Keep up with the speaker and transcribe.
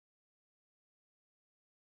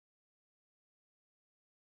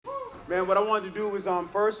Man, what I wanted to do is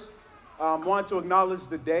first wanted to acknowledge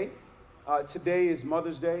the day. Today is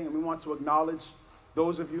Mother's Day, and we want to acknowledge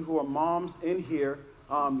those of you who are moms in here.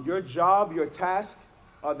 Your job, your task,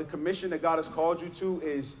 the commission that God has called you to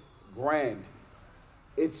is grand.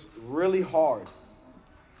 It's really hard.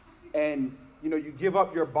 And, you give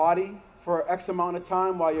up your body for X amount of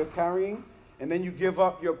time while you're carrying, and then you give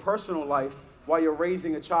up your personal life while you're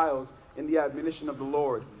raising a child in the admonition of the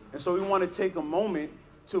Lord. And so we want to take a moment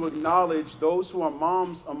to acknowledge those who are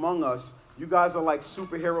moms among us. You guys are like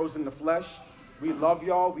superheroes in the flesh. We love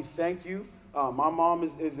y'all. We thank you. My mom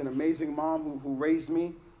is an amazing mom who raised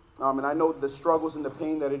me. And I know the struggles and the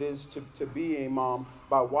pain that it is to be a mom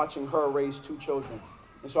by watching her raise two children.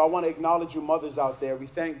 And so I want to acknowledge you mothers out there. We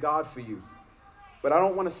thank God for you. But I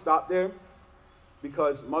don't want to stop there,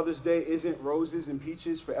 because Mother's Day isn't roses and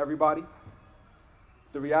peaches for everybody.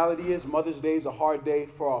 The reality is Mother's Day is a hard day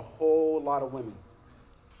for a whole lot of women.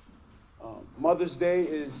 Mother's Day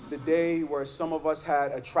is the day where some of us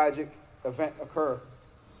had a tragic event occur.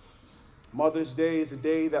 Mother's Day is a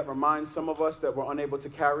day that reminds some of us that we're unable to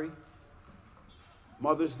carry.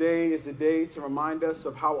 Mother's Day is a day to remind us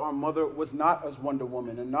of how our mother was not as Wonder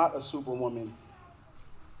Woman and not a superwoman,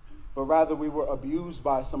 but rather we were abused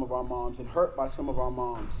by some of our moms and hurt by some of our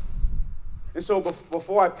moms. And so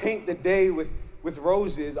before I paint the day with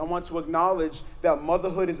roses, I want to acknowledge that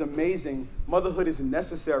motherhood is amazing, motherhood is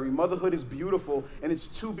necessary, motherhood is beautiful, and it's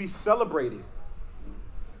to be celebrated.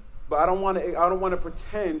 But I don't want to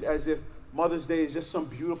pretend as if Mother's Day is just some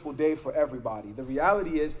beautiful day for everybody. The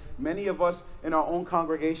reality is many of us in our own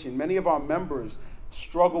congregation, many of our members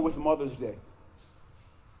struggle with Mother's Day.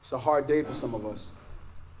 It's a hard day for some of us.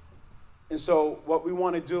 And so what we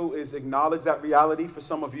want to do is acknowledge that reality for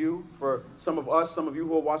some of you, for some of us, some of you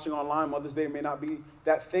who are watching online. Mother's Day may not be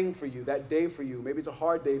that thing for you, that day for you. Maybe it's a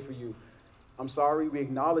hard day for you. I'm sorry, we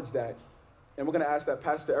acknowledge that. And we're going to ask that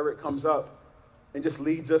Pastor Eric comes up and just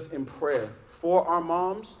leads us in prayer for our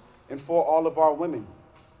moms and for all of our women.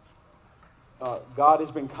 God has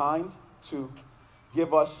been kind to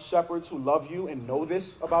give us shepherds who love you and know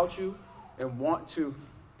this about you and want to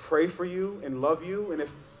pray for you and love you. And if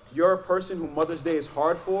you're a person who Mother's Day is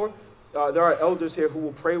hard for, there are elders here who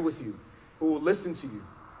will pray with you, who will listen to you.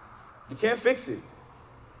 You can't fix it.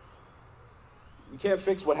 You can't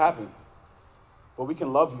fix what happened. But we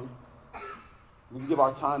can love you. We can give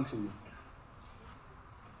our time to you.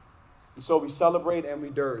 And so we celebrate and we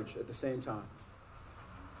dirge at the same time.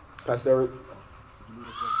 Pastor Eric.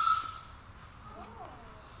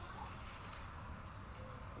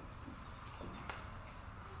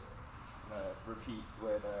 Repeat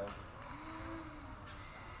what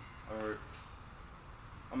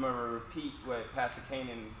I'm gonna repeat what Pastor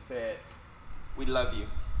Kanan said. We love you.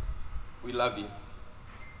 We love you.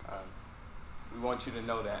 We want you to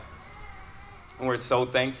know that. And we're so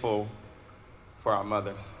thankful for our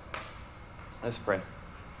mothers. Let's pray.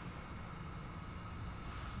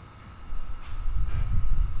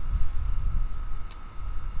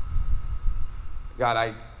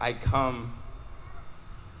 God, I come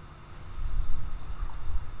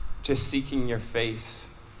just seeking your face,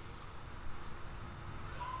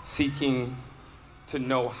 seeking to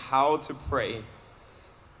know how to pray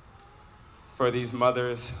for these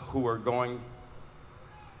mothers who are going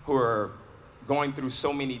through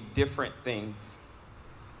so many different things.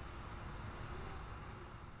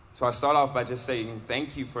 So I start off by just saying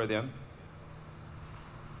thank you for them.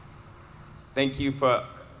 Thank you for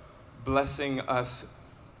blessing us,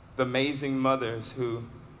 the amazing mothers who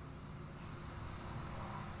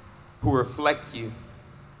reflect you,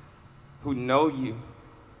 who know you,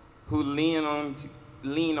 who lean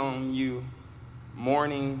on you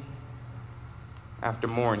morning after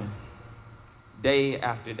morning, day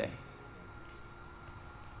after day.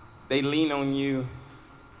 They lean on you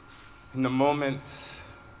in the moments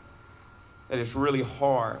that it's really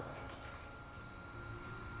hard.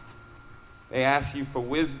 They ask you for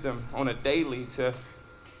wisdom on a daily to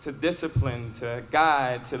discipline, to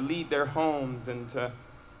guide, to lead their homes, and to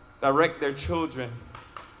direct their children.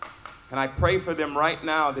 And I pray for them right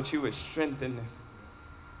now that you would strengthen them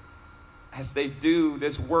as they do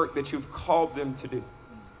this work that you've called them to do.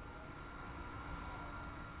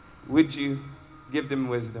 Would you give them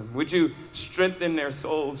wisdom? Would you strengthen their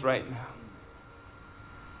souls right now?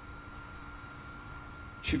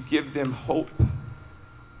 Would you give them hope?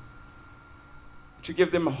 Would you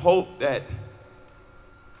give them hope that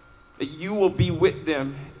you will be with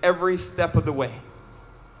them every step of the way?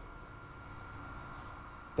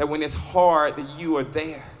 That when it's hard, that you are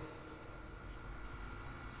there.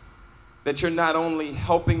 That you're not only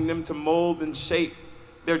helping them to mold and shape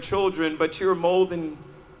their children, but you're molding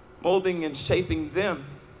molding and shaping them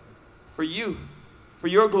for you, for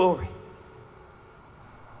your glory?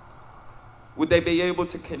 Would they be able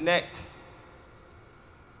to connect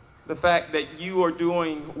the fact that you are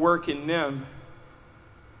doing work in them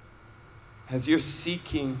as you're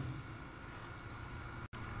seeking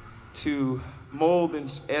to mold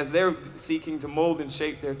and as they're seeking to mold and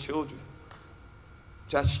shape their children?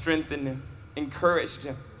 Just strengthen them, encourage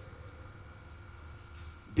them.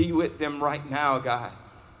 Be with them right now, God.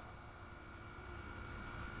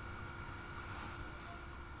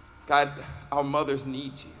 God, our mothers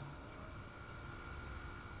need you.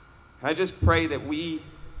 I just pray that we,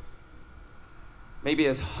 maybe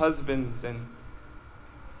as husbands and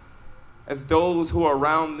as those who are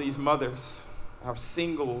around these mothers, our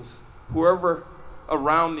singles, whoever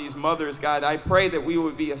around these mothers, God, I pray that we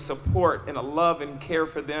would be a support and a love and care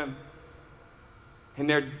for them in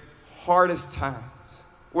their hardest times,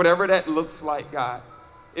 whatever that looks like, God.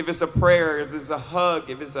 If it's a prayer, if it's a hug,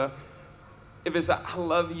 if it's a I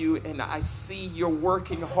love you and I see you're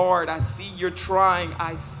working hard, I see you're trying,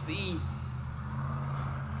 I see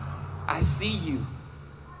you.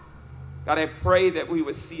 God, I pray that we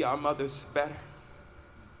would see our mothers better.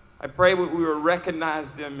 I pray that we would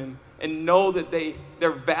recognize them and know that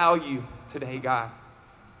their value today, God.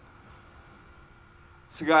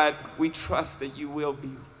 So God, we trust that you will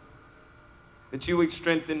be, that you would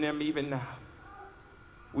strengthen them even now.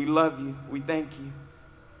 We love you. We thank you.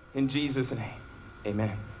 In Jesus' name,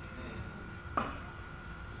 amen.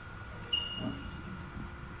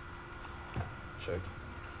 Check.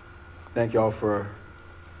 Thank y'all for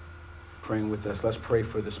praying with us. Let's pray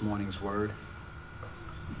for this morning's word.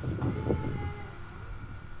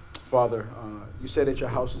 Father, you said that your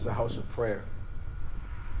house is a house of prayer,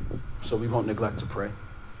 so we won't neglect to pray.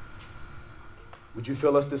 Would you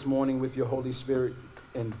fill us this morning with your Holy Spirit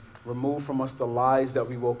and remove from us the lies that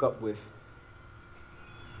we woke up with?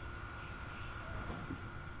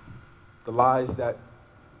 The lies that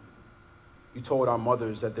you told our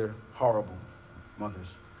mothers that they're horrible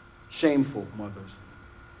mothers, shameful mothers.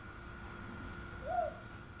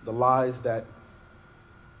 The lies that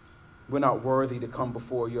we're not worthy to come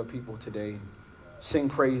before your people today and sing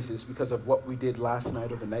praises because of what we did last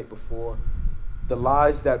night or the night before. The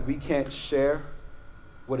lies that we can't share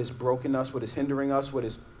what is broken us, what is hindering us, what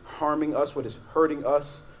is harming us, what is hurting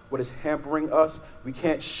us, what is hampering us. We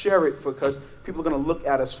can't share it because people are going to look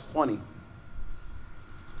at us funny.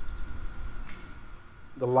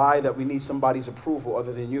 The lie that we need somebody's approval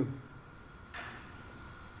other than you.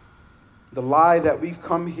 The lie that we've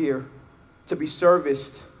come here to be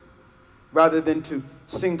serviced rather than to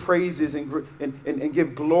sing praises and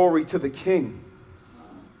give glory to the King.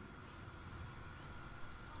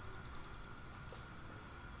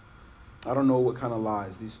 I don't know what kind of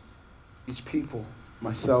lies. These people,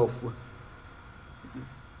 myself,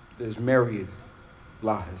 there's myriad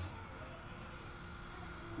lies.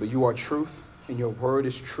 But you are truth, and your word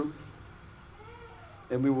is truth.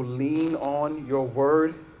 And we will lean on your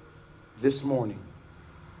word this morning.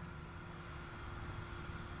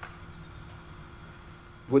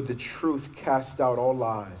 Would the truth cast out all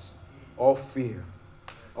lies, all fear,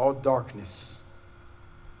 all darkness?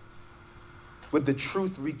 Would the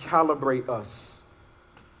truth recalibrate us,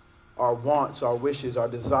 our wants, our wishes, our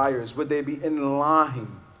desires? Would they be in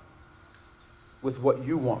line with what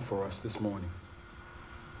you want for us this morning?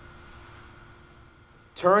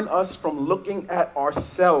 Turn us from looking at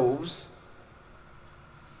ourselves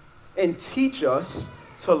and teach us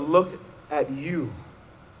to look at you.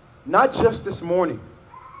 Not just this morning,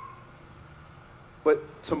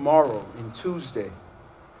 but tomorrow and Tuesday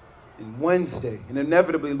and Wednesday. And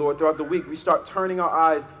inevitably, Lord, throughout the week, we start turning our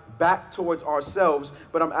eyes back towards ourselves.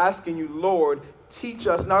 But I'm asking you, Lord, teach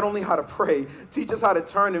us not only how to pray, teach us how to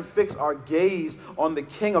turn and fix our gaze on the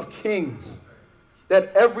King of Kings.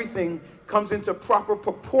 That everything comes into proper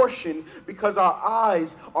proportion because our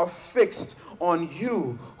eyes are fixed on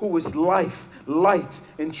you, who is life, light,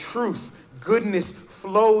 and truth. Goodness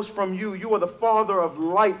flows from you. You are the Father of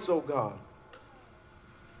lights, oh God.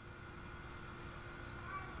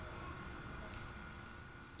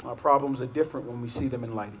 Our problems are different when we see them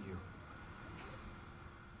in light of you.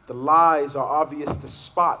 The lies are obvious to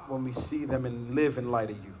spot when we see them and live in light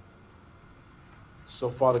of you. So,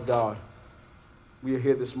 Father God, we are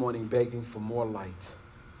here this morning begging for more light,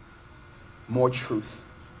 more truth,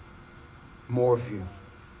 more of you.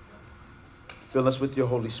 Fill us with your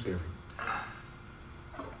Holy Spirit.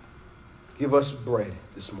 Give us bread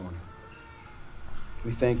this morning.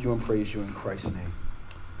 We thank you and praise you in Christ's name.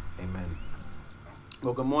 Amen.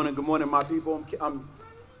 Well, good morning, my people. I'm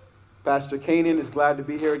Pastor Canaan is glad to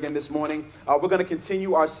be here again this morning. We're going to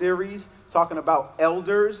continue our series talking about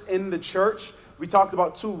elders in the church. We talked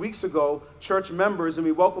about 2 weeks ago, church members, and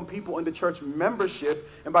we welcome people into church membership.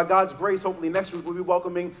 And by God's grace, hopefully next week we'll be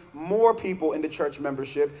welcoming more people into church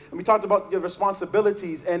membership. And we talked about the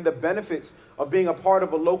responsibilities and the benefits of being a part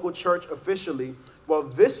of a local church officially. Well,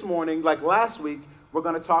 this morning, like last week, we're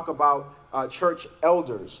going to talk about church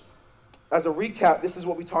elders. As a recap, this is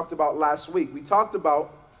what we talked about last week. We talked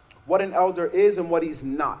about what an elder is and what he's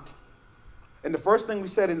not. And the first thing we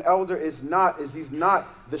said an elder is he's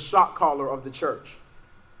not the shot caller of the church.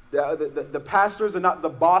 The pastors are not the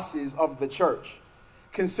bosses of the church.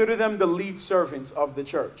 Consider them the lead servants of the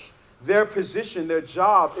church. Their position, their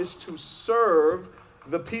job is to serve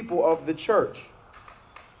the people of the church.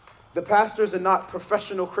 The pastors are not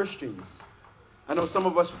professional Christians. I know some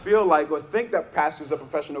of us feel like or think that pastors are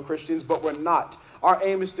professional Christians, but we're not. Our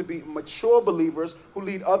aim is to be mature believers who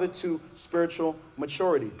lead others to spiritual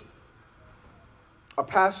maturity. A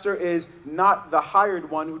pastor is not the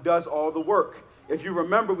hired one who does all the work. If you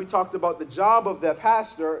remember, we talked about the job of that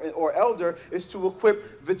pastor or elder is to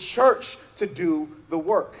equip the church to do the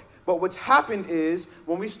work. But what's happened is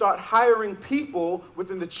when we start hiring people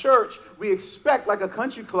within the church, we expect, like a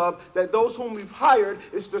country club, that those whom we've hired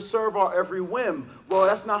is to serve our every whim. Well,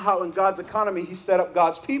 that's not how in God's economy he set up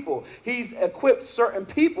God's people. He's equipped certain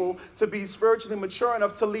people to be spiritually mature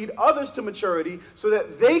enough to lead others to maturity so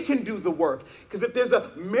that they can do the work. Because if there's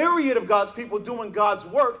a myriad of God's people doing God's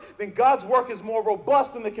work, then God's work is more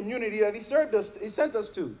robust in the community that he sent us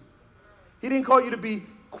to. He didn't call you to be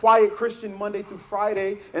quiet Christian Monday through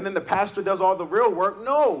Friday, and then the pastor does all the real work.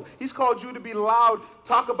 No, he's called you to be loud,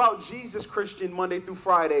 talk about Jesus Christian Monday through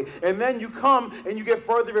Friday, and then you come and you get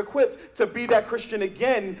further equipped to be that Christian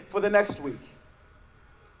again for the next week.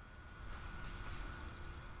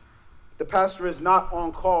 The pastor is not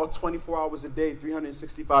on call 24 hours a day,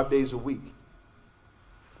 365 days a week.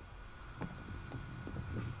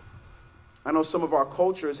 I know some of our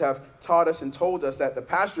cultures have taught us and told us that the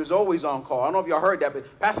pastor is always on call. I don't know if y'all heard that,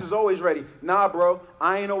 but pastor's always ready. Nah, bro,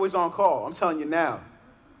 I ain't always on call. I'm telling you now.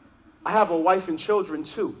 I have a wife and children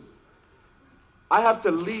too. I have to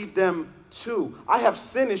lead them too. I have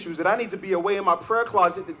sin issues that I need to be away in my prayer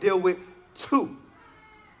closet to deal with too.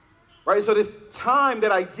 Right? So there's time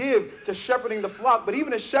that I give to shepherding the flock, but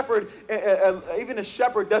even a shepherd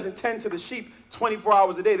doesn't tend to the sheep 24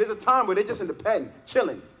 hours a day. There's a time where they're just in the pen,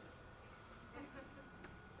 chilling.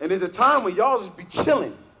 And there's a time when y'all just be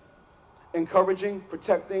chilling, encouraging,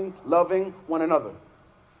 protecting, loving one another.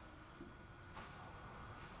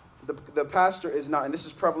 The pastor is not, and this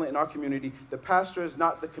is prevalent in our community, the pastor is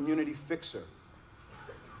not the community fixer.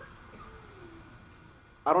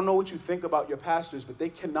 I don't know what you think about your pastors, but they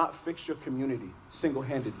cannot fix your community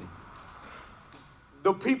single-handedly.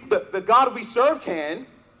 The God we serve can,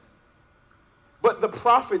 but the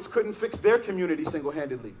prophets couldn't fix their community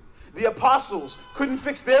single-handedly. The apostles couldn't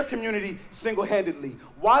fix their community single-handedly.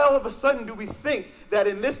 Why all of a sudden do we think that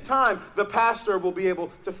in this time the pastor will be able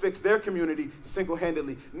to fix their community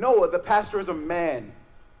single-handedly? No, the pastor is a man.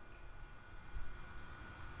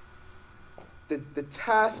 The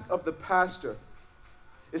task of the pastor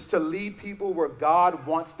is to lead people where God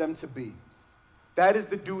wants them to be. That is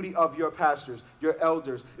the duty of your pastors, your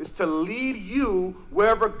elders, is to lead you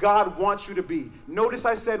wherever God wants you to be. Notice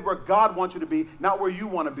I said where God wants you to be, not where you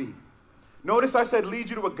want to be. Notice I said lead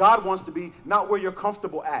you to where God wants to be, not where you're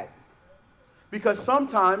comfortable at. Because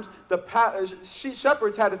sometimes the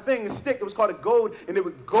shepherds had a stick, it was called a goad, and they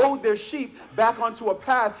would goad their sheep back onto a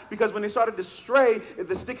path because when they started to stray,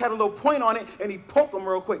 the stick had a little point on it, and he'd poke them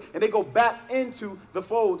real quick, and they go back into the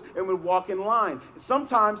folds and would walk in line.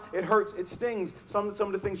 Sometimes it hurts, it stings, some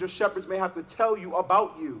of the things your shepherds may have to tell you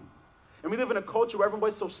about you. And we live in a culture where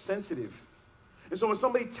everybody's so sensitive. And so when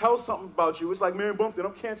somebody tells something about you, it's like, Mary Bumpton,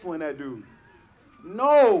 I'm canceling that dude.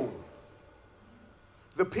 No.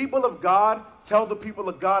 The people of God tell the people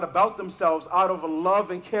of God about themselves out of a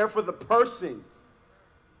love and care for the person.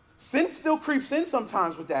 Sin still creeps in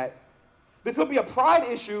sometimes with that. There could be a pride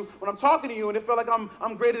issue when I'm talking to you and it feel like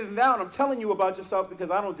I'm greater than thou and I'm telling you about yourself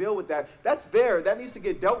because I don't deal with that. That's there. That needs to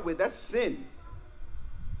get dealt with. That's sin.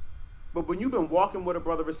 But when you've been walking with a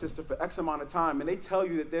brother or sister for X amount of time and they tell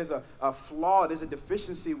you that there's a flaw, there's a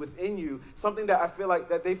deficiency within you, something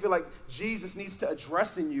that they feel like Jesus needs to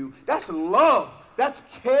address in you, that's love. That's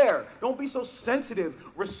care. Don't be so sensitive.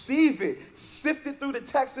 Receive it. Sift it through the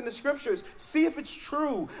text and the scriptures. See if it's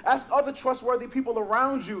true. Ask other trustworthy people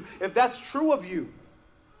around you if that's true of you.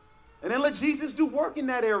 And then let Jesus do work in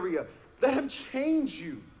that area. Let him change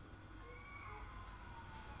you.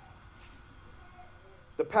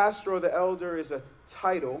 The pastor or the elder is a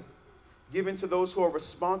title given to those who are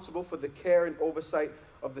responsible for the care and oversight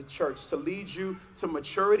of the church, to lead you to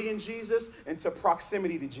maturity in Jesus and to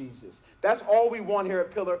proximity to Jesus. That's all we want here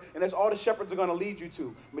at Pillar, and that's all the shepherds are going to lead you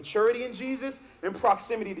to. Maturity in Jesus and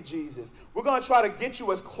proximity to Jesus. We're going to try to get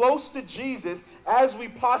you as close to Jesus as we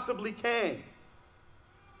possibly can.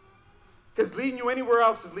 Because leading you anywhere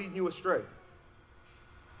else is leading you astray.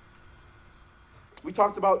 We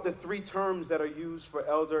talked about the 3 terms that are used for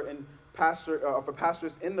elder and pastor, for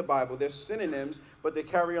pastors in the Bible. They're synonyms, but they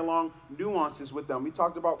carry along nuances with them. We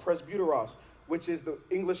talked about presbyteros, which is the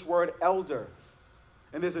English word elder.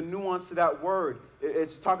 And there's a nuance to that word.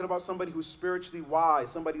 It's talking about somebody who's spiritually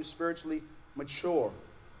wise, somebody who's spiritually mature.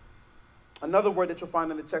 Another word that you'll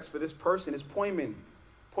find in the text for this person is poimen.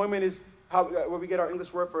 Poimen is where we get our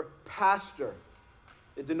English word for pastor.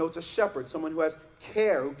 It denotes a shepherd, someone who has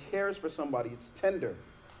care, who cares for somebody. It's tender.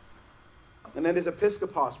 And then there's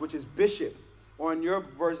episkopos, which is bishop. Or in your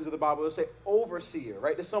versions of the Bible, they'll say overseer,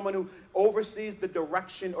 right? There's someone who oversees the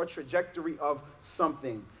direction or trajectory of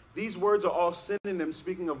something. These words are all synonyms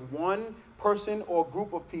speaking of one person or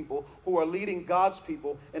group of people who are leading God's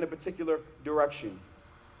people in a particular direction.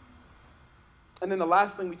 And then the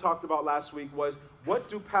last thing we talked about last week was, what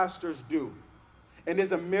do pastors do? And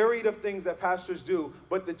there's a myriad of things that pastors do,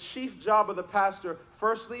 but the chief job of the pastor,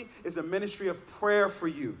 firstly, is a ministry of prayer for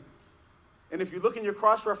you. And if you look in your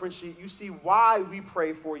cross-reference sheet, you see why we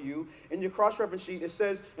pray for you. In your cross-reference sheet, it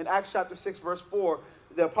says in Acts chapter 6, verse 4,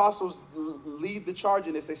 the apostles lead the charge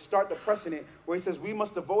in this. They start the precedent where he says we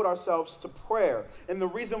must devote ourselves to prayer. And the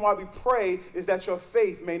reason why we pray is that your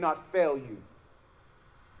faith may not fail you.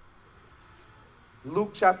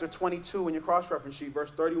 Luke chapter 22 in your cross-reference sheet,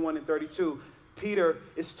 verse 31 and 32, Peter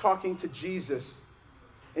is talking to Jesus.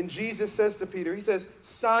 And Jesus says to Peter, he says,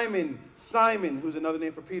 Simon, Simon, who's another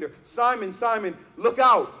name for Peter, Simon, Simon, look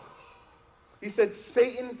out. He said,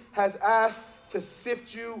 Satan has asked to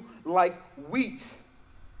sift you like wheat.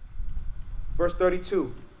 Verse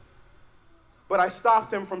 32. But I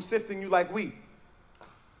stopped him from sifting you like wheat.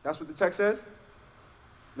 That's what the text says?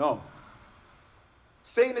 No.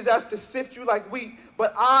 Satan is asked to sift you like wheat,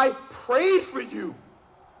 but I prayed for you.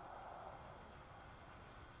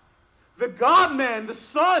 The God-man, the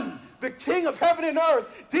Son, the King of heaven and earth,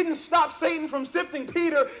 didn't stop Satan from sifting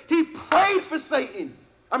Peter. He prayed for Satan.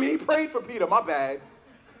 He prayed for Peter. My bad.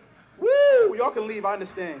 Woo! Y'all can leave. I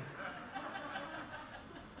understand.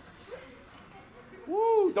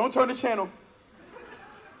 Woo! Don't turn the channel.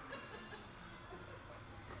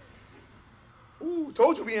 Ooh,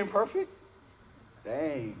 told you we imperfect.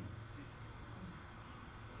 Dang.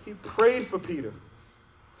 He prayed for Peter.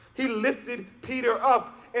 He lifted Peter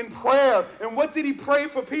up in prayer. And what did he pray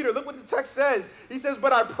for Peter? Look what the text says. He says,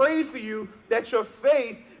 but I prayed for you that your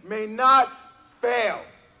faith may not fail.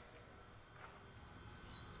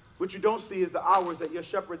 What you don't see is the hours that your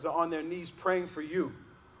shepherds are on their knees praying for you,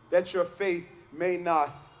 that your faith may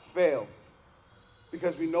not fail.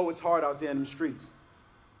 Because we know it's hard out there in the streets.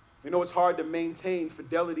 We know it's hard to maintain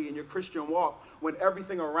fidelity in your Christian walk when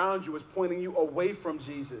everything around you is pointing you away from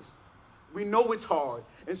Jesus. We know it's hard.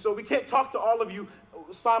 And so we can't talk to all of you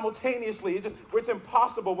simultaneously. It's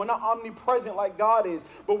impossible. We're not omnipresent like God is.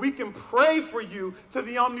 But we can pray for you to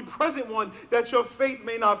the omnipresent one that your faith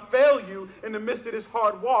may not fail you in the midst of this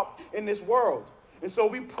hard walk in this world. And so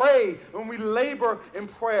we pray and we labor in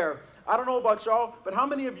prayer. I don't know about y'all, but how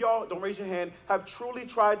many of y'all, don't raise your hand, have truly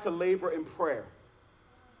tried to labor in prayer?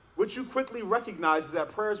 What you quickly recognize is that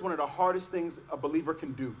prayer is one of the hardest things a believer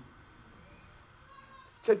can do.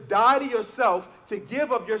 To die to yourself, to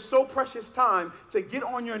give of your so precious time, to get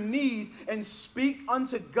on your knees and speak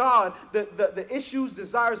unto God the issues,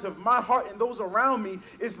 desires of my heart and those around me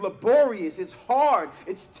is laborious, it's hard,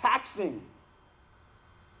 it's taxing.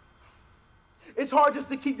 It's hard just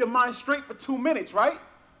to keep your mind straight for 2 minutes, right?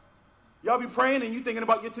 Y'all be praying and you thinking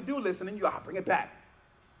about your to-do list and then you gotta bring it back.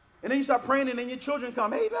 And then you start praying and then your children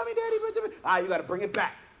come, hey, mommy, daddy, you gotta bring it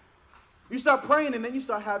back. You start praying, and then you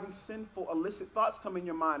start having sinful, illicit thoughts come in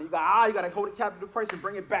your mind. And you got to hold it captive to Christ and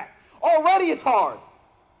bring it back. Already it's hard.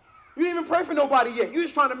 You didn't even pray for nobody yet. You're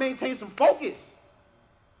just trying to maintain some focus.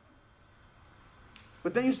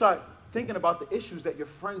 But then you start thinking about the issues that your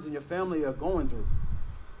friends and your family are going through.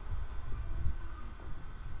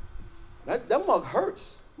 That mug hurts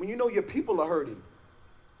when you know your people are hurting.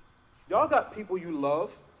 Y'all got people you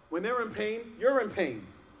love. When they're in pain, you're in pain.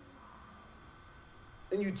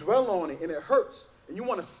 And you dwell on it, and it hurts, and you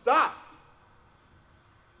want to stop.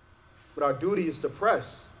 But our duty is to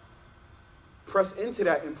press. Press into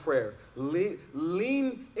that in prayer.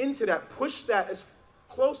 Lean into that. Push that as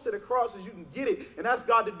close to the cross as you can get it and ask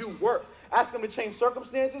God to do work. Ask him to change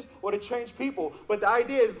circumstances or to change people. But the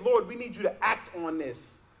idea is, Lord, we need you to act on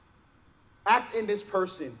this. Act in this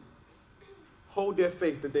person. Hold their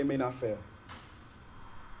faith that they may not fail.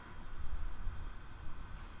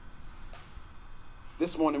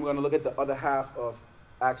 This morning, we're going to look at the other half of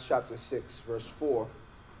Acts chapter 6, verse 4.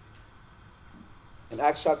 In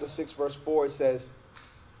Acts chapter 6, verse 4, it says,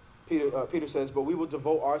 Peter says, but we will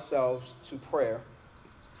devote ourselves to prayer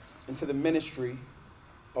and to the ministry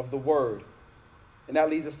of the word. And that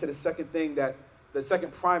leads us to the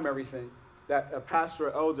second primary thing that a pastor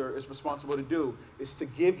or elder is responsible to do, is to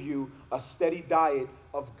give you a steady diet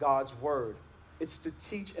of God's word. It's to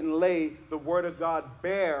teach and lay the word of God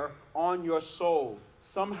bare on your soul.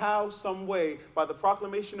 Somehow, some way, by the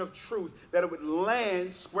proclamation of truth, that it would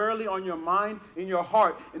land squarely on your mind, in your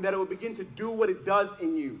heart, and that it would begin to do what it does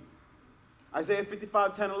in you. Isaiah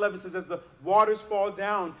 55:10-11 says, as the waters fall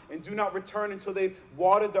down and do not return until they've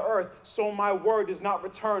watered the earth, so my word does not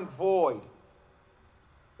return void.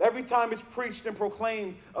 Every time it's preached and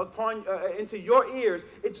proclaimed into your ears,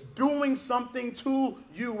 it's doing something to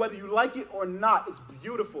you, whether you like it or not. It's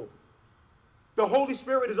beautiful. The Holy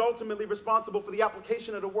Spirit is ultimately responsible for the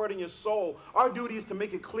application of the word in your soul. Our duty is to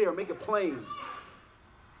make it clear, make it plain.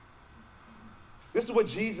 This is what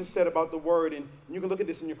Jesus said about the word, and you can look at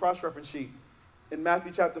this in your cross-reference sheet. In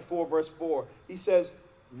Matthew chapter 4, verse 4, he says,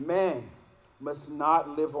 man must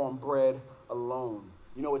not live on bread alone.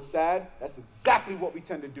 You know what's sad? That's exactly what we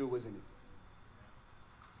tend to do, isn't it?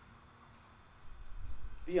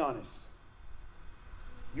 Be honest.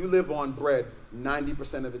 You live on bread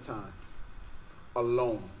 90% of the time.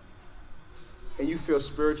 Alone, and you feel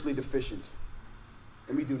spiritually deficient,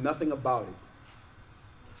 and we do nothing about it.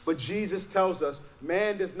 But Jesus tells us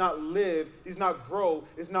man does not live, does not grow,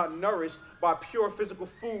 is not nourished by pure physical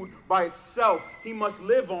food by itself. He must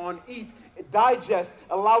live on, eat, digest,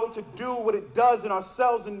 allow it to do what it does in our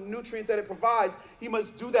cells and the nutrients that it provides. He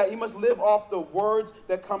must do that. He must live off the words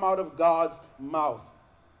that come out of God's mouth.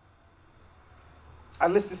 I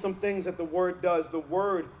listed some things that the word does. The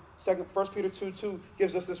word, 1 Peter 2:2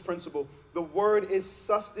 gives us this principle. The word is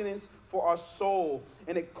sustenance for our soul,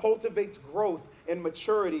 and it cultivates growth and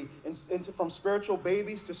maturity from spiritual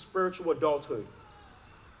babies to spiritual adulthood.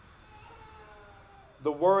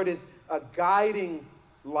 The word is a guiding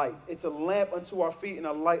light. It's a lamp unto our feet and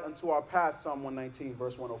a light unto our path, Psalm 119,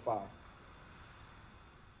 verse 105.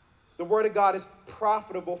 The word of God is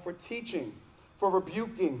profitable for teaching, for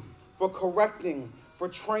rebuking, for correcting, for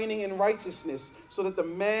training in righteousness, so that the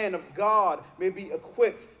man of God may be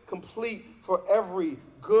equipped, complete for every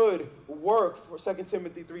good work, for 2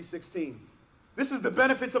 Timothy 3:16. This is the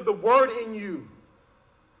benefits of the word in you.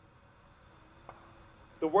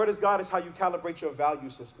 The word of God is how you calibrate your value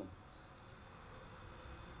system.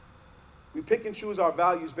 We pick and choose our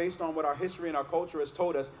values based on what our history and our culture has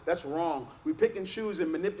told us. That's wrong. We pick and choose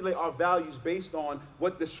and manipulate our values based on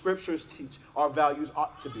what the scriptures teach our values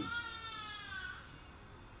ought to be.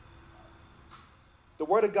 The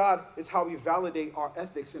word of God is how we validate our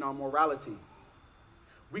ethics and our morality.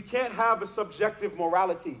 We can't have a subjective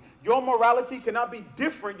morality. Your morality cannot be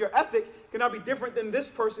different. Your ethic cannot be different than this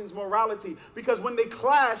person's morality. Because when they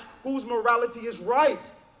clash, whose morality is right?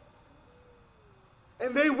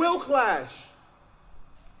 And they will clash.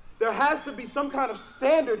 There has to be some kind of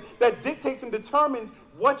standard that dictates and determines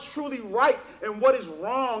what's truly right and what is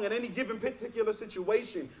wrong in any given particular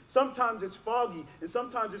situation. Sometimes it's foggy and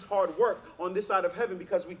sometimes it's hard work on this side of heaven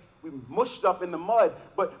because we mush stuff in the mud.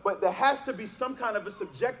 But there has to be some kind of a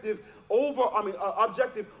subjective,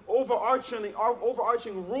 objective,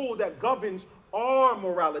 overarching rule that governs our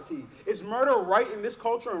morality. Is murder right in this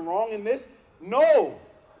culture and wrong in this? No.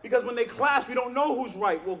 Because when they clash, we don't know who's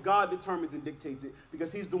right. Well, God determines and dictates it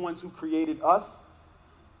because he's the one who created us.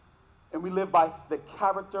 And we live by the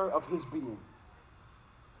character of his being.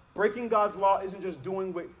 Breaking God's law isn't just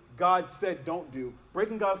doing what God said don't do.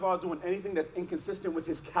 Breaking God's law is doing anything that's inconsistent with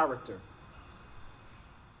his character.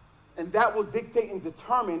 And that will dictate and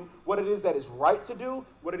determine what it is that is right to do,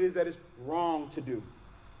 what it is that is wrong to do.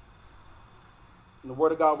 And the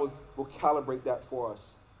Word of God will calibrate that for us.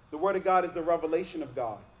 The Word of God is the revelation of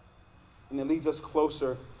God. And it leads us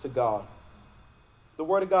closer to God. The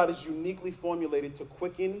Word of God is uniquely formulated to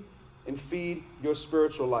quicken and feed your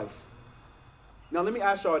spiritual life. Now let me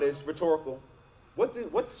ask y'all this, rhetorical.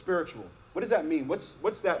 What's spiritual? What does that mean?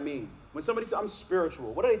 What's that mean? When somebody says, I'm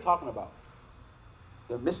spiritual, what are they talking about?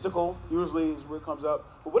 They're mystical, usually is where it comes up.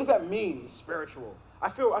 But what does that mean, spiritual? I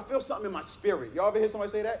feel something in my spirit. Y'all ever hear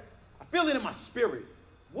somebody say that? I feel it in my spirit.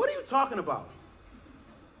 What are you talking about?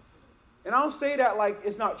 And I don't say that like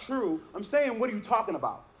it's not true. I'm saying, what are you talking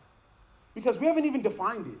about? Because we haven't even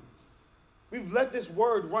defined it. We've let this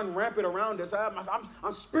word run rampant around us.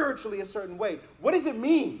 I'm spiritually a certain way. What does it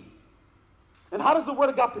mean? And how does the word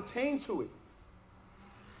of God pertain to it?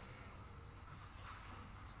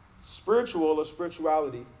 Spiritual or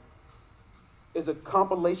spirituality is a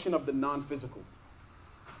compilation of the non-physical.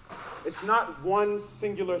 It's not one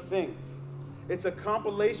singular thing. It's a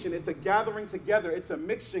compilation. It's a gathering together. It's a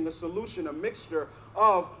mixing, a solution, a mixture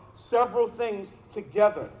of several things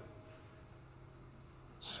together.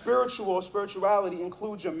 Spirituality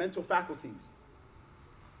includes your mental faculties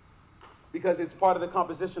because it's part of the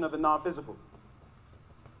composition of the non-physical.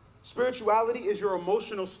 Spirituality is your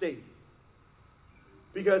emotional state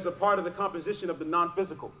because a part of the composition of the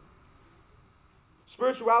non-physical.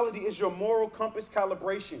 Spirituality is your moral compass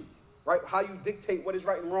calibration, right? How you dictate what is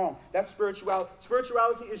right and wrong. That's spirituality.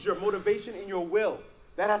 Spirituality is your motivation and your will.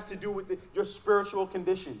 That has to do with your spiritual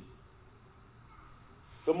condition.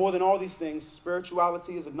 But more than all these things,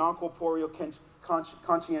 spirituality is a non-corporeal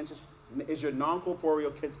conscientious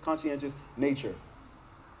nature.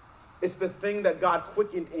 It's the thing that God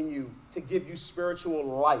quickened in you to give you spiritual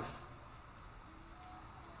life.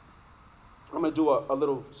 I'm going to do a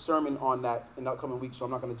little sermon on that in the upcoming week, so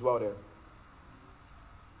I'm not going to dwell there.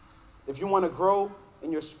 If you want to grow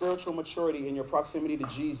in your spiritual maturity, in your proximity to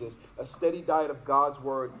Jesus, a steady diet of God's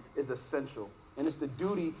word is essential. And it's the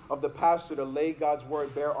duty of the pastor to lay God's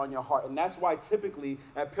word bare on your heart. And that's why typically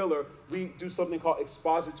at Pillar, we do something called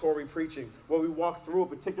expository preaching, where we walk through a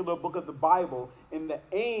particular book of the Bible, and the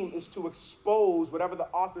aim is to expose whatever the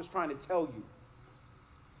author is trying to tell you.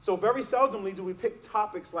 So very seldomly do we pick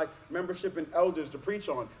topics like membership and elders to preach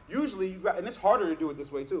on. Usually, and it's harder to do it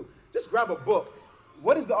this way too, just grab a book.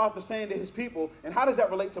 What is the author saying to his people, and how does that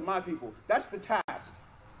relate to my people? That's the task.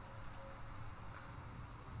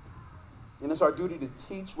 And it's our duty to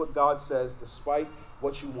teach what God says despite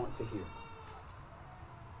what you want to hear.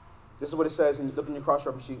 This is what it says, and look in your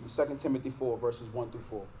cross-reference sheet, in 2 Timothy 4, verses 1 through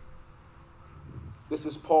 4. This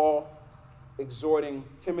is Paul exhorting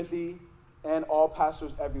Timothy and all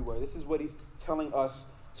pastors everywhere. This is what he's telling us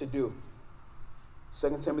to do.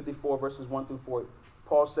 2 Timothy 4, verses 1 through 4.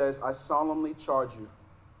 Paul says, I solemnly charge you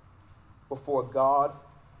before God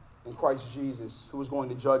and Christ Jesus, who is going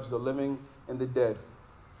to judge the living and the dead.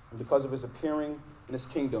 And because of his appearing in his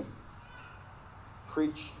kingdom,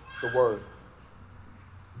 preach the word.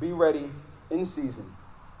 Be ready in season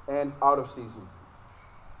and out of season.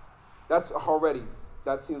 That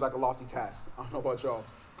seems like a lofty task. I don't know about y'all.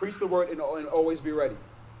 Preach the word and always be ready.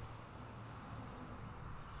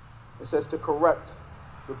 It says to correct,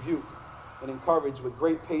 rebuke, and encourage with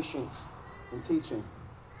great patience and teaching.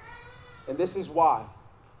 And this is why.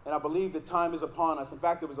 And I believe the time is upon us. In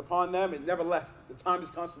fact, it was upon them. It never left. The time is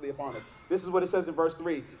constantly upon us. This is what it says in verse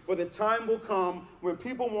 3. For the time will come when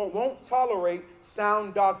people won't tolerate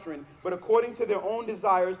sound doctrine, but according to their own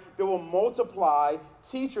desires, they will multiply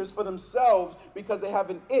teachers for themselves because they have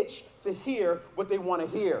an itch to hear what they want to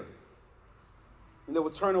hear. And they will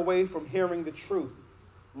turn away from hearing the truth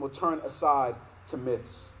and will turn aside to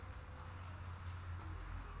myths.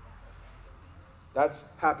 That's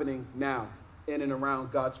happening now in and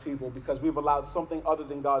around God's people because we've allowed something other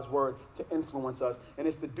than God's word to influence us. And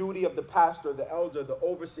it's the duty of the pastor, the elder, the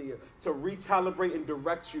overseer to recalibrate and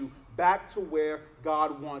direct you back to where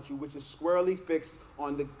God wants you, which is squarely fixed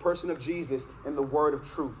on the person of Jesus and the word of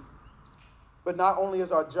truth. But not only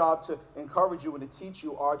is our job to encourage you and to teach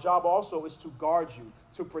you, our job also is to guard you,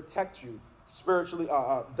 to protect you spiritually,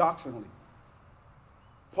 doctrinally.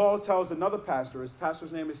 Paul tells another pastor, his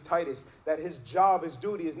pastor's name is Titus, that his job, his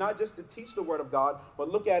duty is not just to teach the word of God, but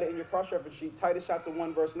look at it in your cross-reference sheet, Titus chapter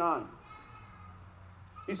 1, verse 9.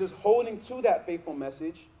 He says, holding to that faithful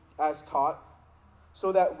message as taught,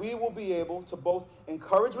 so that we will be able to both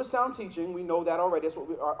encourage with sound teaching, we know that already, that's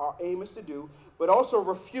what our aim is to do, but also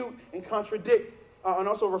refute and contradict, and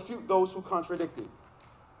also refute those who contradict it.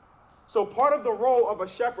 So part of the role of a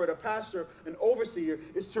shepherd, a pastor, an overseer,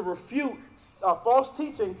 is to refute false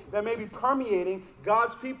teaching that may be permeating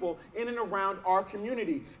God's people in and around our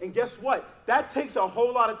community. And guess what? That takes a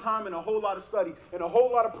whole lot of time and a whole lot of study and a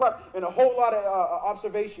whole lot of prep and a whole lot of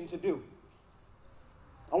observation to do.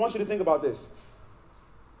 I want you to think about this.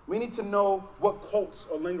 We need to know what cults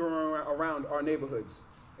are lingering around our neighborhoods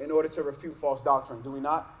in order to refute false doctrine, do we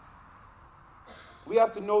not? We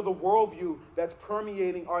have to know the worldview that's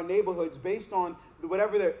permeating our neighborhoods based on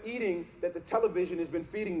whatever they're eating that the television has been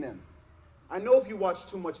feeding them. I know if you watch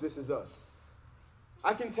too much This Is Us.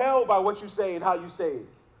 I can tell by what you say and how you say it.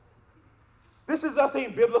 This Is Us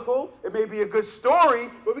ain't biblical. It may be a good story,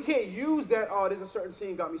 but we can't use that. Oh, there's a certain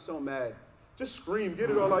scene got me so mad. Just scream. Get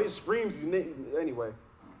it all out. He screams. Anyway.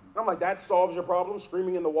 And I'm like, that solves your problem,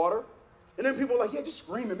 screaming in the water? And then people are like, yeah, just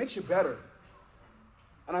scream. It makes you better.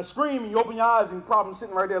 And I scream, and you open your eyes, and the problem's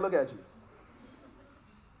sitting right there, look at you.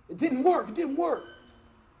 It didn't work. It didn't work.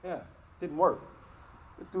 Yeah, it didn't work.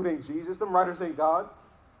 This dude ain't Jesus. Them writers ain't God.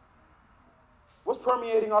 What's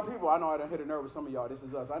permeating our people? I know I done hit a nerve with some of y'all. This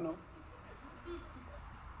Is Us. I know.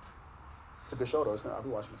 It's a good show, though. I'll be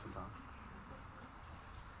watching it sometime.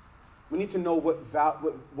 We need to know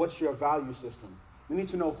what's your value system. We need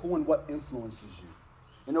to know who and what influences you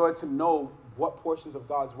in order to know what portions of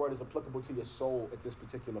God's word is applicable to your soul at this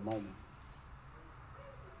particular moment.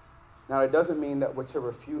 Now, it doesn't mean that we're to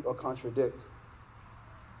refute or contradict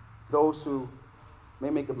those who may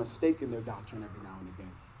make a mistake in their doctrine every now and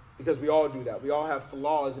again, because we all do that. We all have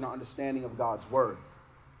flaws in our understanding of God's word.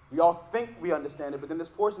 We all think we understand it, but then there's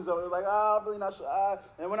portions of it like, I'm really not sure.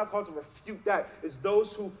 And we're not called to refute that. It's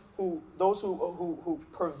those who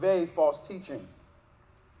purvey false teaching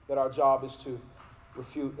that our job is to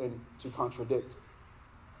refute and to contradict.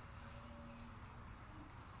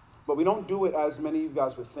 But we don't do it as many of you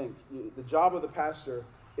guys would think. The job of the pastor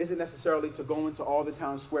isn't necessarily to go into all the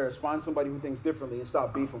town squares, find somebody who thinks differently, and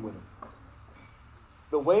start beefing with them.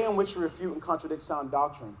 The way in which you refute and contradict sound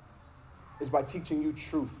doctrine is by teaching you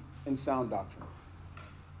truth in sound doctrine.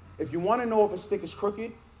 If you want to know if a stick is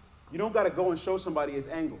crooked, you don't got to go and show somebody its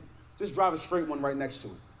angle. Just drive a straight one right next to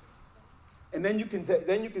it. And then you can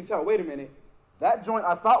tell, wait a minute, that joint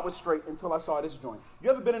I thought was straight until I saw this joint. You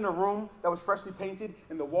ever been in a room that was freshly painted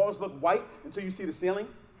and the walls look white until you see the ceiling?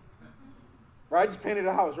 Right? I just painted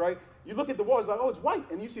a house, right? You look at the walls like, oh, it's white.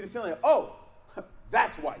 And you see the ceiling, oh,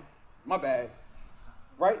 that's white. My bad.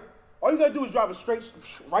 Right? All you got to do is drive a straight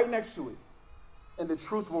right next to it. And the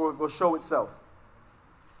truth will show itself.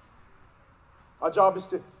 Our job is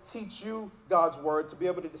to teach you God's word, to be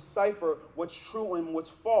able to decipher what's true and what's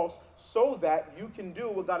false, so that you can do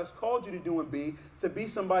what God has called you to do and be, to be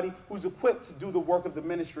somebody who's equipped to do the work of the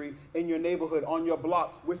ministry in your neighborhood, on your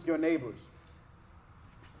block, with your neighbors.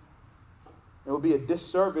 It would be a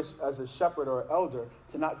disservice as a shepherd or an elder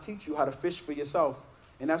to not teach you how to fish for yourself.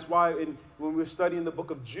 And that's why when we were studying the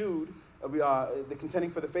book of Jude, the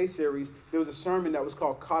Contending for the Faith series, there was a sermon that was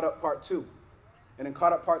called Caught Up Part 2. And in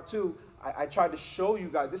Caught Up Part 2, I tried to show you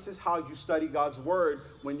guys, this is how you study God's word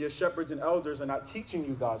when your shepherds and elders are not teaching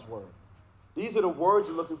you God's word. These are the words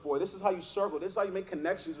you're looking for. This is how you circle. This is how you make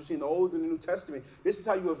connections between the Old and the New Testament. This is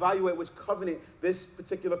how you evaluate which covenant this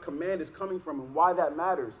particular command is coming from and why that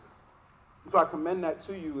matters. And so I commend that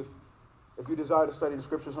to you if you desire to study the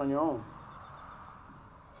scriptures on your own.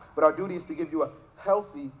 But our duty is to give you a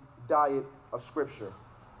healthy diet of scripture.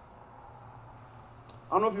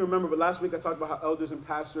 I don't know if you remember, but last week I talked about how elders and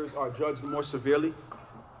pastors are judged more severely.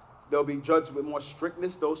 They'll be judged with more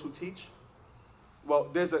strictness, those who teach. Well,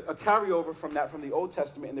 there's a carryover from that from the Old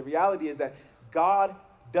Testament, and the reality is that God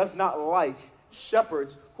does not like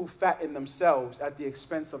shepherds who fatten themselves at the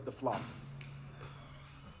expense of the flock.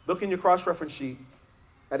 Look in your cross-reference sheet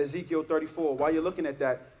at Ezekiel 34. While you're looking at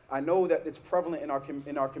that, I know that it's prevalent in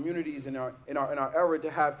our communities, in our era,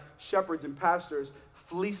 to have shepherds and pastors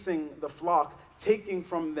fleecing the flock, taking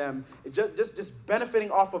from them, just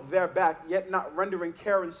benefiting off of their back, yet not rendering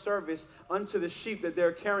care and service unto the sheep that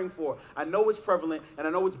they're caring for. I know it's prevalent, and I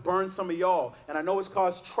know it's burned some of y'all, and I know it's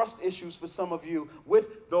caused trust issues for some of you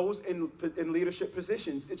with those in leadership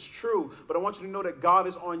positions. It's true, but I want you to know that God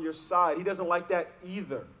is on your side. He doesn't like that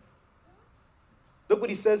either. Look what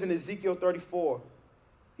he says in Ezekiel 34.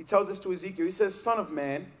 He tells this to Ezekiel. He says, "Son of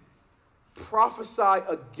man, prophesy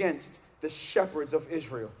against the shepherds of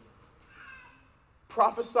Israel.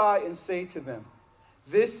 Prophesy and say to them,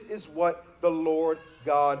 this is what the Lord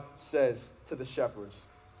God says to the shepherds."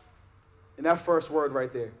 And that first word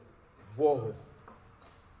right there, woe.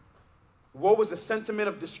 Woe was a sentiment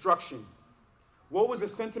of destruction. Woe was a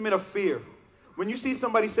sentiment of fear. When you see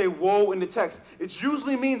somebody say woe in the text, it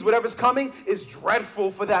usually means whatever's coming is dreadful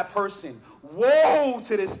for that person. Woe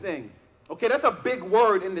to this thing. Okay, that's a big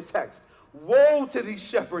word in the text. Woe to these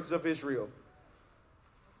shepherds of Israel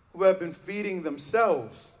who have been feeding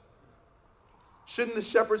themselves. Shouldn't the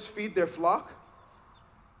shepherds feed their flock?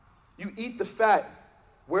 You eat the fat,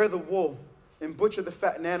 wear the wool, and butcher the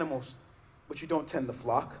fattened animals, but you don't tend the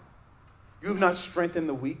flock. You've not strengthened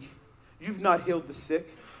the weak. You've not healed the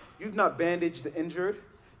sick. You've not bandaged the injured.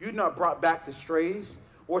 You've not brought back the strays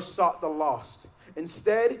or sought the lost.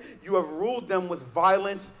 Instead, you have ruled them with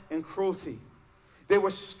violence and cruelty. They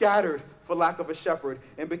were scattered for lack of a shepherd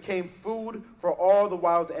and became food for all the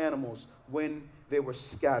wild animals when they were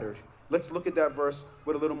scattered. Let's look at that verse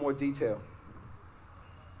with a little more detail.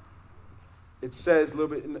 It says a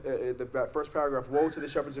little bit in the first paragraph, woe to the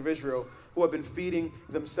shepherds of Israel who have been feeding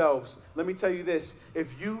themselves. Let me tell you this, if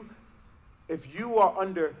you are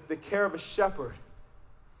under the care of a shepherd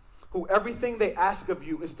who everything they ask of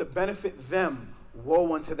you is to benefit them,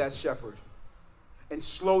 woe unto that shepherd. And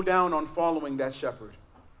slow down on following that shepherd.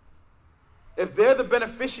 If they're the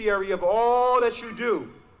beneficiary of all that you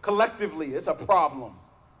do, collectively, it's a problem.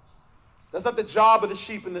 That's not the job of the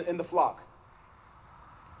sheep in the flock.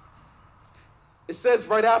 It says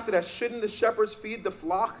right after that, shouldn't the shepherds feed the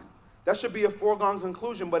flock? That should be a foregone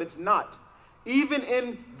conclusion, but it's not. Even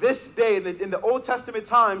in this day, in the Old Testament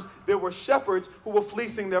times, there were shepherds who were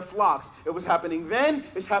fleecing their flocks. It was happening then,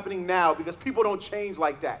 it's happening now, because people don't change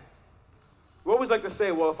like that. We always like to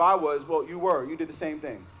say, well, if I was, well, you did the same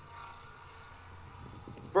thing.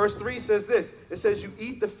 Verse 3 says this. It says, you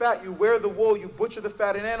eat the fat, you wear the wool, you butcher the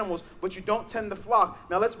fatted animals, but you don't tend the flock.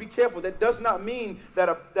 Now let's be careful. That does not mean that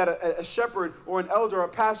a shepherd or an elder or a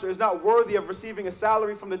pastor is not worthy of receiving a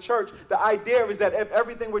salary from the church. The idea is that if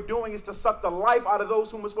everything we're doing is to suck the life out of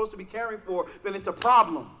those whom we're supposed to be caring for, then it's a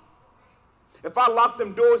problem. If I lock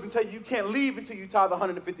them doors and tell you can't leave until you tithe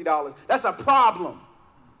 $150, that's a problem.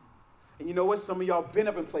 And you know what? Some of y'all been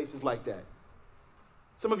up in places like that.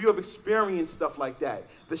 Some of you have experienced stuff like that.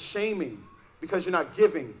 The shaming because you're not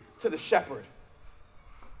giving to the shepherd.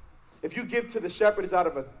 If you give to the shepherd, it's out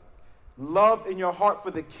of a love in your heart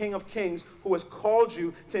for the King of Kings who has called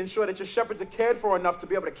you to ensure that your shepherds are cared for enough to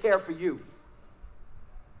be able to care for you.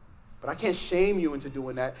 But I can't shame you into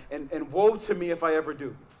doing that, and woe to me if I ever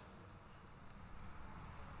do.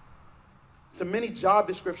 It's a mini job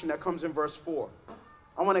description that comes in verse 4.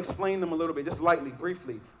 I want to explain them a little bit, just lightly,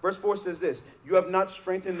 briefly. Verse 4 says this, you have not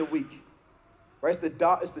strengthened the weak. Right?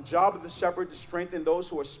 It's the job of the shepherd to strengthen those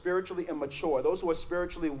who are spiritually immature, those who are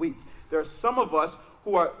spiritually weak. There are some of us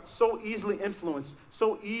who are so easily influenced,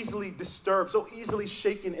 so easily disturbed, so easily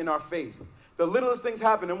shaken in our faith. The littlest things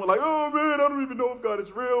happen, and we're like, oh, man, I don't even know if God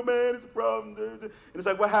is real, man. It's a problem. And it's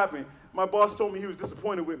like, what happened? My boss told me he was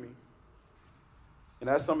disappointed with me. And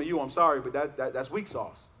that's some of you, I'm sorry, but that's weak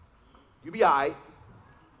sauce. You be all right.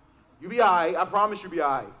 You be all right. I promise you be all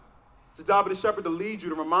right. It's the job of the shepherd to lead you,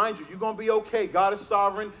 to remind you, you're going to be okay. God is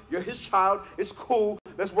sovereign. You're his child. It's cool.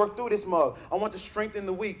 Let's work through this mug. I want to strengthen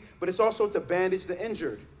the weak, but it's also to bandage the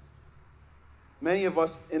injured. Many of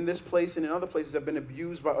us in this place and in other places have been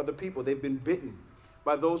abused by other people. They've been bitten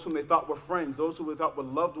by those whom they thought were friends, those who they thought were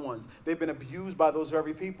loved ones. They've been abused by those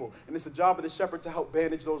very people. And it's the job of the shepherd to help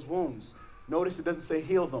bandage those wounds. Notice it doesn't say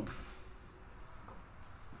heal them.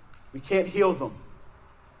 We can't heal them,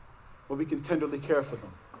 but we can tenderly care for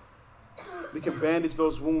them. We can bandage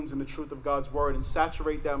those wounds in the truth of God's word and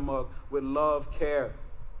saturate that mug with love, care,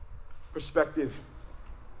 perspective.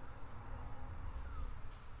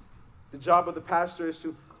 The job of the pastor is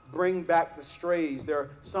to bring back the strays. There are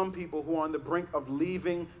some people who are on the brink of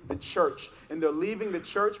leaving the church. And they're leaving the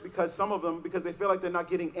church because some of them, because they feel like they're not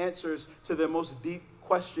getting answers to their most deep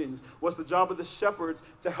questions. What's the job of the shepherds?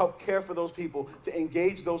 To help care for those people, to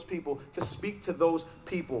engage those people, to speak to those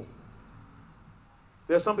people.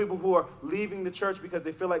 There are some people who are leaving the church because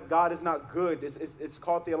they feel like God is not good. It's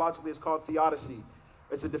called theologically, it's called theodicy.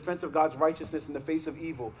 It's a defense of God's righteousness in the face of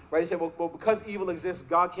evil. Right? They say, well, because evil exists,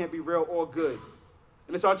 God can't be real or good.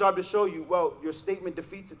 And it's our job to show you, well, your statement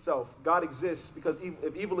defeats itself. God exists because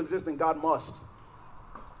if evil exists, then God must.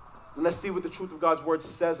 And let's see what the truth of God's word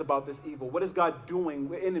says about this evil. What is God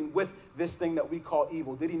doing in and with this thing that we call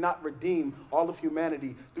evil? Did he not redeem all of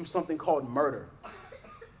humanity through something called murder?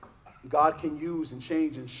 God can use and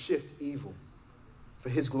change and shift evil for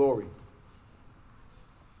his glory.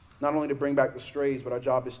 Not only to bring back the strays, but our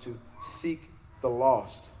job is to seek the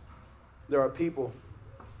lost. There are people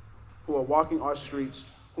who are walking our streets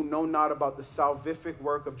who know not about the salvific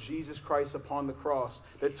work of Jesus Christ upon the cross.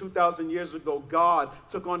 That 2,000 years ago, God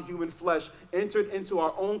took on human flesh, entered into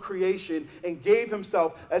our own creation, and gave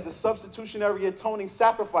himself as a substitutionary atoning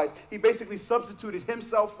sacrifice. He basically substituted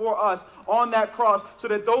himself for us on that cross so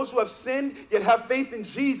that those who have sinned yet have faith in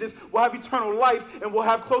Jesus will have eternal life and will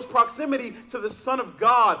have close proximity to the Son of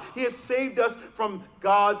God. He has saved us from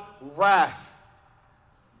God's wrath.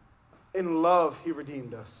 In love, he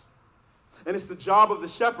redeemed us. And it's the job of the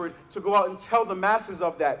shepherd to go out and tell the masses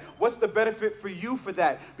of that. What's the benefit for you for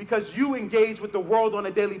that? Because you engage with the world on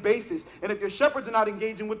a daily basis. And if your shepherds are not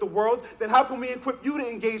engaging with the world, then how can we equip you to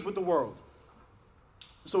engage with the world?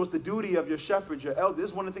 So it's the duty of your shepherd, your elder. This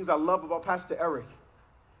is one of the things I love about Pastor Eric.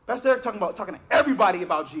 Pastor Eric talking to everybody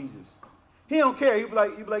about Jesus. He don't care. He'd be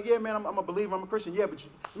like, yeah, man, I'm a believer, I'm a Christian. Yeah, but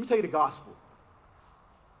let me tell you the gospel.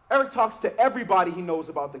 Eric talks to everybody he knows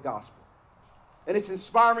about the gospel. And it's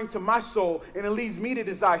inspiring to my soul, and it leads me to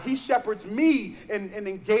desire. He shepherds me in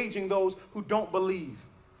engaging those who don't believe.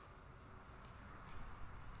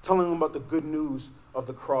 Telling them about the good news of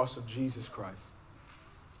the cross of Jesus Christ.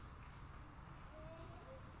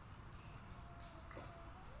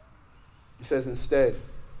 He says instead,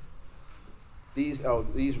 these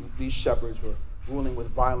shepherds were ruling with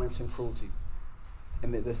violence and cruelty.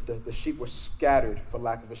 And the sheep were scattered for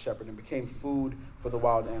lack of a shepherd and became food for the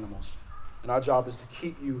wild animals. And our job is to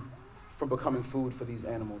keep you from becoming food for these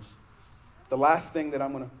animals. The last thing that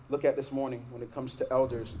I'm going to look at this morning when it comes to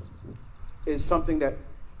elders is something that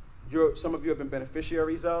some of you have been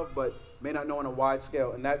beneficiaries of, but may not know on a wide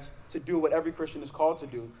scale. And that's to do what every Christian is called to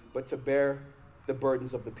do, but to bear the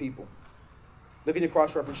burdens of the people. Look at your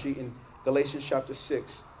cross-reference sheet in Galatians chapter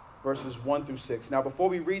 6, verses 1 through 6. Now, before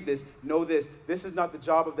we read this, know this. This is not the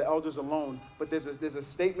job of the elders alone, but there's a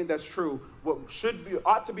statement that's true. What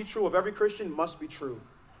ought to be true of every Christian must be true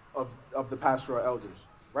of the pastoral elders.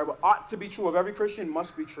 Right? What ought to be true of every Christian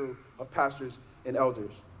must be true of pastors and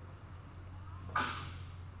elders.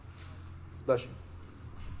 Bless you.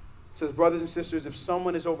 It says, brothers and sisters, if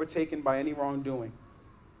someone is overtaken by any wrongdoing,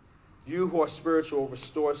 you who are spiritual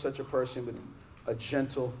restore such a person with a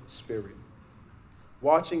gentle spirit,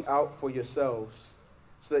 watching out for yourselves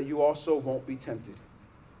so that you also won't be tempted.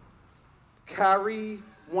 Carry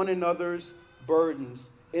one another's burdens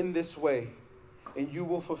in this way, and you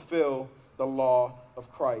will fulfill the law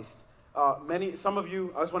of Christ. Some of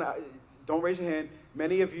you, don't raise your hand.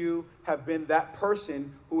 Many of you have been that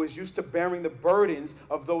person who is used to bearing the burdens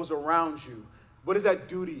of those around you. What does that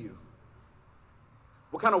do to you?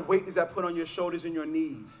 What kind of weight does that put on your shoulders and your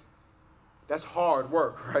knees? That's hard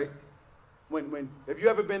work, right? Have you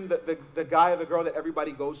ever been the guy or the girl that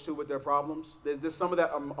everybody goes to with their problems? There's some of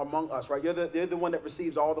that among us, right? You're the one that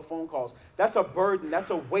receives all the phone calls. That's a burden.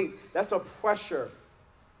 That's a weight. That's a pressure.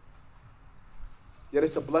 Yet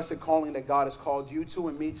it's a blessed calling that God has called you to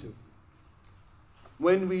and me to.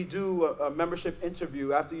 When we do a membership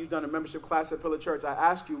interview, after you've done a membership class at Pillar Church, I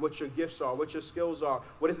ask you what your gifts are, what your skills are,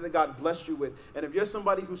 what is it that God blessed you with. And if you're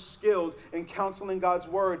somebody who's skilled in counseling God's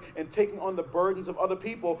word and taking on the burdens of other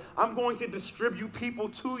people, I'm going to distribute people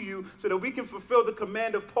to you so that we can fulfill the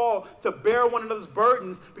command of Paul to bear one another's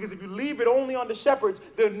burdens, because if you leave it only on the shepherds,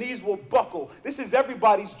 their knees will buckle. This is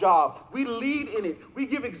everybody's job. We lead in it. We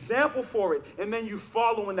give example for it, and then you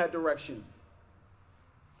follow in that direction.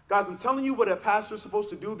 Guys, I'm telling you what a pastor is supposed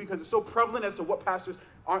to do because it's so prevalent as to what pastors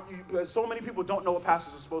aren't. Because so many people don't know what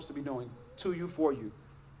pastors are supposed to be doing to you, for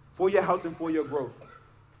your health and for your growth.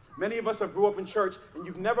 Many of us have grew up in church and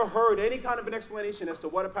you've never heard any kind of an explanation as to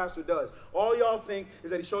what a pastor does. All y'all think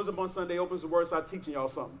is that he shows up on Sunday, opens the word, starts teaching y'all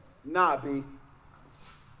something. Nah, B.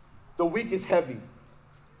 The week is heavy.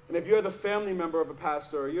 And if you're the family member of a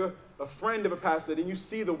pastor or you're a friend of a pastor, then you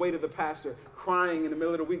see the weight of the pastor crying in the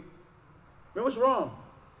middle of the week. Man, what's wrong?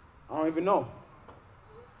 I don't even know.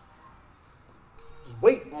 There's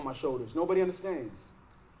weight on my shoulders. Nobody understands.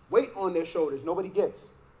 Weight on their shoulders. Nobody gets.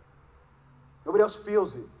 Nobody else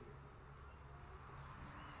feels it.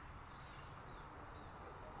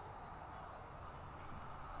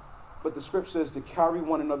 But the scripture says to carry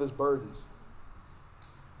one another's burdens.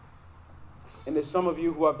 And there's some of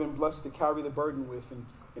you who I've been blessed to carry the burden with,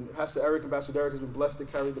 and Pastor Eric and Pastor Derek has been blessed to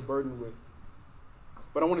carry the burden with.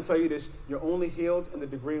 But I want to tell you this, you're only healed in the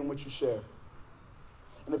degree in which you share.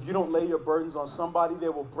 And if you don't lay your burdens on somebody, they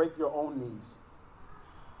will break your own knees.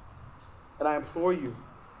 And I implore you,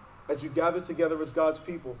 as you gather together as God's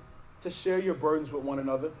people, to share your burdens with one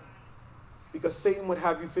another. Because Satan would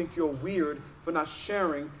have you think you're weird for not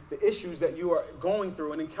sharing the issues that you are going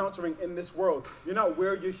through and encountering in this world. You're not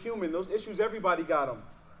weird, you're human. Those issues, everybody got them.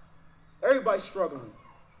 Everybody's struggling.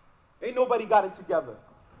 Ain't nobody got it together.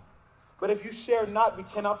 But if you share not, we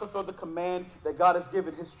cannot fulfill the command that God has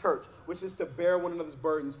given his church, which is to bear one another's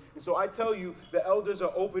burdens. And so I tell you, the elders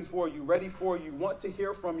are open for you, ready for you, want to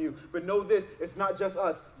hear from you. But know this, it's not just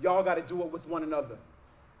us. Y'all got to do it with one another.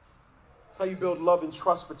 It's how you build love and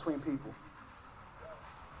trust between people.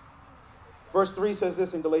 Verse 3 says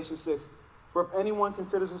this in Galatians 6. For if anyone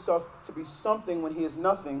considers himself to be something when he is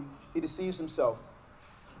nothing, he deceives himself.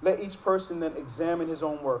 Let each person then examine his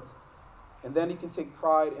own work. And then he can take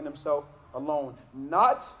pride in himself alone,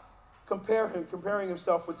 not comparing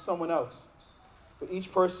himself with someone else. For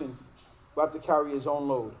each person will have to carry his own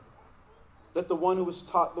load. Let the one who is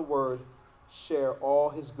taught the word share all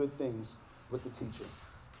his good things with the teacher.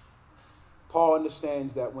 Paul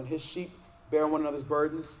understands that when his sheep bear one another's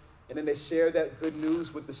burdens, and then they share that good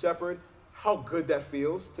news with the shepherd, how good that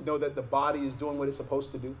feels to know that the body is doing what it's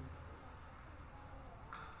supposed to do.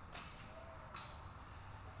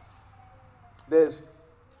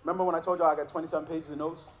 Remember when I told y'all I got 27 pages of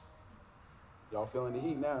notes? Y'all feeling the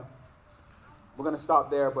heat now. We're going to stop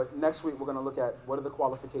there, but next week we're going to look at what are the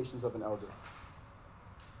qualifications of an elder.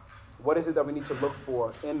 What is it that we need to look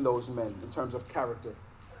for in those men in terms of character,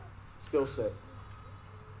 skill set?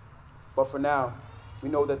 But for now, we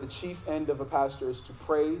know that the chief end of a pastor is to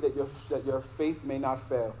pray that your faith may not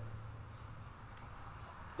fail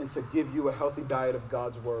and to give you a healthy diet of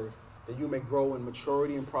God's word, that you may grow in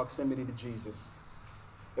maturity and proximity to Jesus.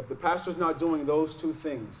 If the pastor's not doing those two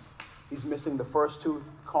things, he's missing the first two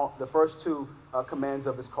commands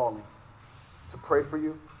of his calling, to pray for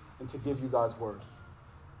you and to give you God's word.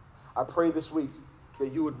 I pray this week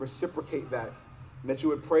that you would reciprocate that, and that you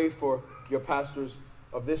would pray for your pastors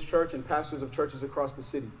of this church and pastors of churches across the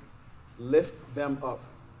city. Lift them up,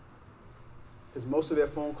 because most of their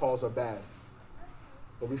phone calls are bad,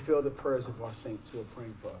 but we feel the prayers of our saints who are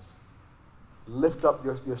praying for us. Lift up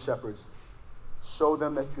your shepherds. Show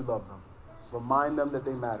them that you love them. Remind them that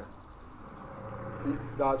they matter. Eat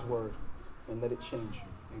God's word and let it change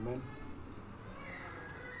you. Amen.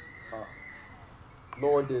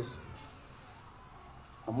 Lord, there's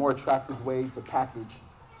a more attractive way to package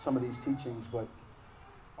some of these teachings, but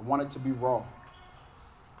I want it to be raw.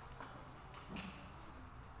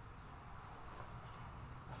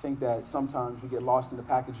 I think that sometimes we get lost in the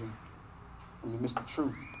packaging and we miss the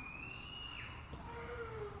truth.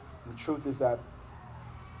 And the truth is that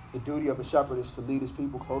the duty of a shepherd is to lead his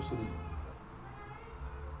people closer to you.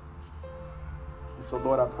 And so,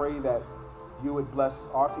 Lord, I pray that you would bless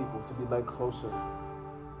our people to be led closer.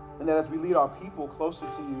 And that as we lead our people closer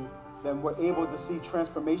to you, then we're able to see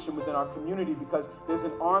transformation within our community, because there's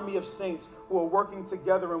an army of saints who are working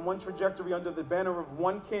together in one trajectory under the banner of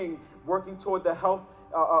one king, working toward the health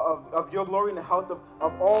of your glory and the health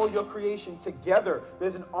of all your creation together.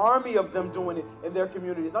 There's an army of them doing it in their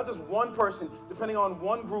community. It's not just one person depending on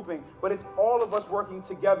one grouping, but it's all of us working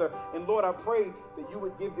together. And Lord, I pray that you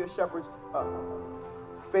would give your shepherds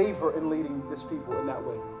favor in leading this people in that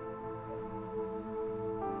way.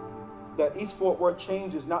 That East Fort Worth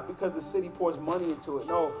changes not because the city pours money into it,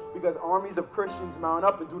 no, because armies of Christians mount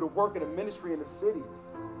up and do the work of the ministry in the city.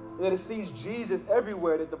 And that it sees Jesus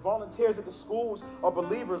everywhere, that the volunteers at the schools are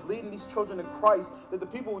believers leading these children to Christ, that the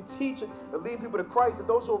people who teach are leading people to Christ, that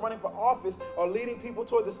those who are running for office are leading people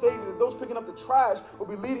toward the Savior, that those picking up the trash will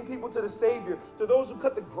be leading people to the Savior, to those who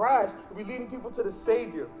cut the grass will be leading people to the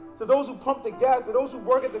Savior, to those who pump the gas, to those who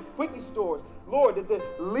work at the quickie stores. Lord, that they're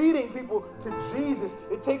leading people to Jesus.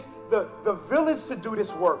 It takes the village to do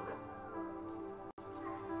this work.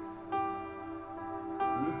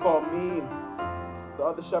 And you've called me and the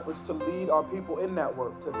other shepherds to lead our people in that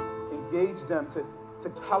work, to engage them, to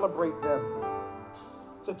calibrate them,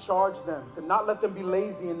 to charge them, to not let them be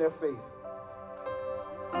lazy in their faith.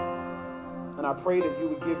 And I pray that you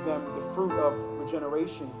would give them the fruit of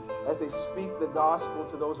regeneration as they speak the gospel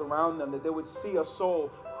to those around them, that they would see a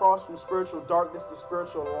soul cross from spiritual darkness to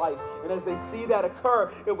spiritual life. And as they see that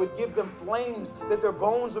occur, it would give them flames, that their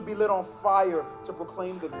bones would be lit on fire to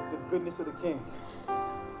proclaim the goodness of the King.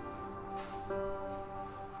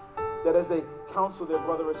 That as they counsel their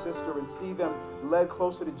brother or sister and see them led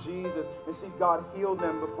closer to Jesus and see God heal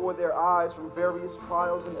them before their eyes from various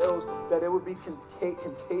trials and ills, that it would be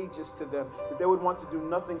contagious to them, that they would want to do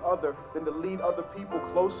nothing other than to lead other people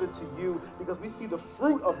closer to you, because we see the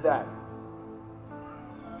fruit of that.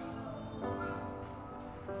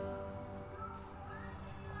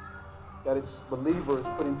 That it's believers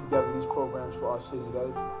putting together these programs for our city, that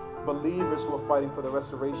it's believers who are fighting for the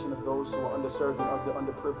restoration of those who are underserved and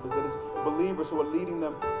underprivileged. That is believers who are leading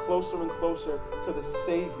them closer and closer to the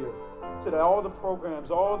Savior. So that all the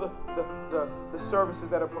programs, all the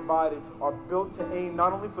services that are provided are built to aim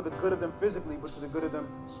not only for the good of them physically, but to the good of them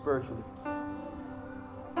spiritually.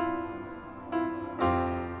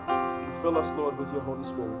 And fill us, Lord, with your Holy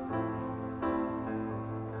Spirit.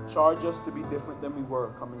 Charge us to be different than we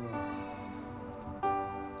were coming in.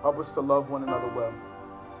 Help us to love one another well.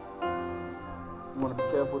 We want to be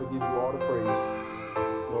careful to give you all the praise.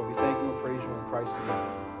 Lord, we thank you and praise you in Christ's name.